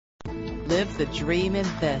Live the dream in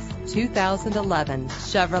this 2011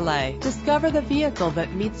 Chevrolet. Discover the vehicle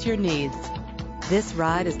that meets your needs. This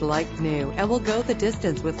ride is like new and will go the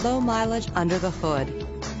distance with low mileage under the hood.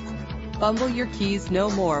 Fumble your keys no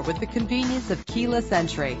more with the convenience of keyless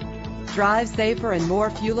entry. Drive safer and more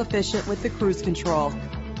fuel efficient with the cruise control.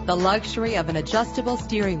 The luxury of an adjustable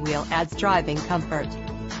steering wheel adds driving comfort.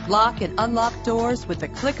 Lock and unlock doors with the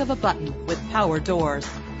click of a button with power doors.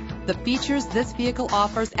 The features this vehicle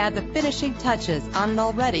offers add the finishing touches on an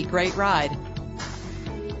already great ride.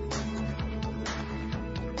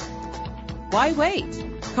 Why wait?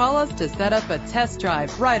 Call us to set up a test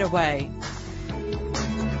drive right away.